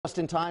Just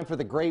in time for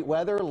the great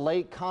weather,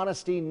 Lake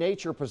Conestee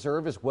Nature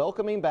Preserve is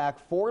welcoming back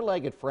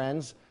four-legged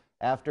friends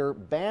after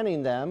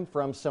banning them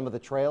from some of the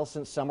trails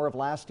since summer of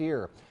last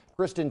year.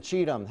 Kristen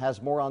Cheatham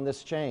has more on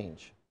this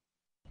change.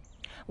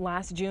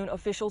 Last June,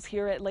 officials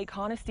here at Lake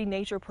Conestee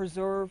Nature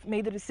Preserve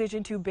made the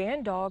decision to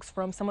ban dogs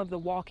from some of the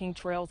walking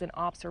trails and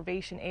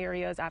observation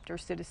areas after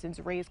citizens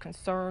raised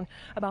concern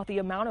about the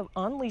amount of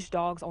unleashed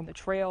dogs on the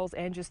trails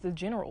and just the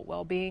general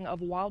well-being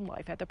of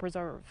wildlife at the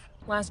preserve.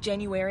 Last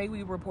January,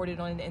 we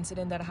reported on an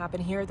incident that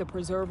happened here at the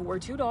preserve where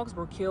two dogs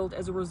were killed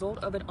as a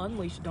result of an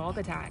unleashed dog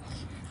attack.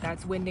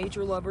 That's when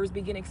nature lovers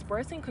began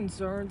expressing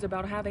concerns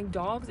about having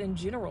dogs in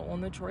general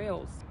on the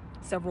trails.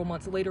 Several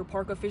months later,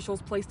 park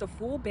officials placed a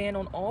full ban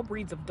on all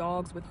breeds of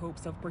dogs with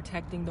hopes of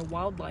protecting the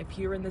wildlife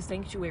here in the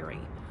sanctuary.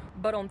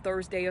 But on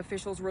Thursday,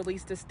 officials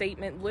released a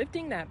statement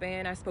lifting that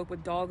ban. I spoke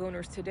with dog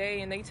owners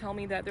today, and they tell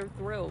me that they're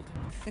thrilled.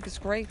 I think it's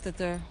great that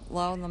they're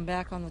allowing them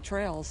back on the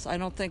trails. I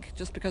don't think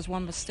just because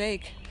one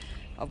mistake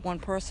of one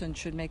person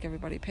should make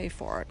everybody pay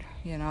for it,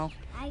 you know?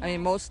 I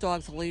mean, most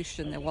dogs are leashed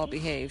and they're well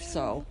behaved,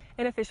 so.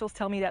 And officials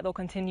tell me that they'll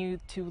continue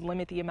to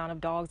limit the amount of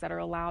dogs that are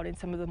allowed in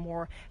some of the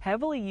more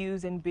heavily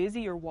used and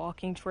busier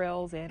walking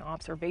trails and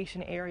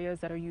observation areas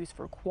that are used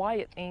for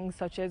quiet things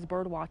such as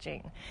bird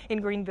watching.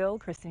 In Greenville,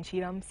 Kristen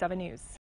Cheatham, 7 News.